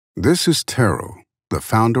This is Tero, the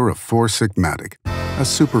founder of Four Sigmatic, a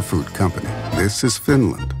superfood company. This is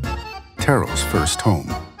Finland, Tero's first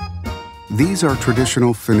home. These are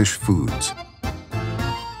traditional Finnish foods.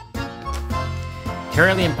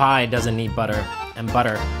 Carolian pie doesn't need butter, and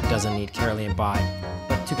butter doesn't need Carolian pie,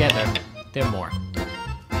 but together, they're more.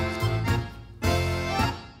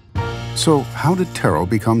 So how did Tero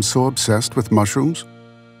become so obsessed with mushrooms?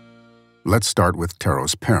 Let's start with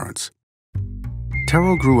Tero's parents.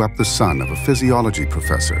 Tero grew up the son of a physiology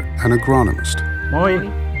professor and agronomist. Moi.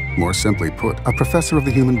 More simply put, a professor of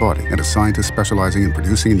the human body and a scientist specializing in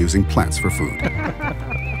producing and using plants for food.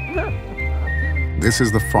 This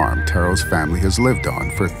is the farm Tero's family has lived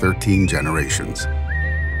on for 13 generations.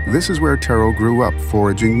 This is where Tero grew up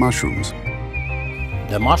foraging mushrooms.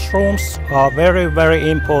 The mushrooms are very, very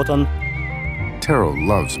important. Tero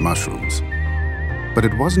loves mushrooms. But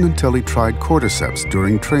it wasn't until he tried Cordyceps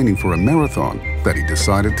during training for a marathon that he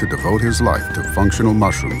decided to devote his life to functional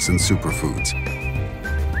mushrooms and superfoods.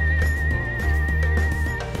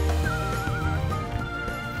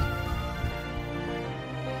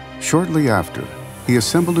 Shortly after, he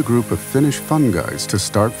assembled a group of Finnish fun guys to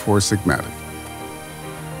start Four Sigmatic.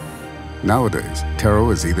 Nowadays,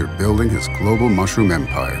 Tero is either building his global mushroom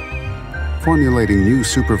empire, formulating new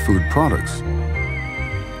superfood products,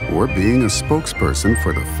 or being a spokesperson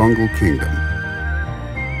for the fungal kingdom.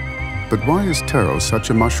 But why is Tero such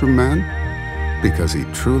a mushroom man? Because he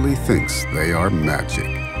truly thinks they are magic.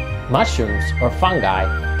 Mushrooms, or fungi,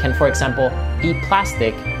 can, for example, eat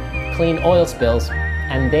plastic, clean oil spills,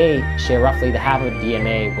 and they share roughly the half of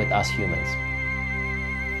DNA with us humans.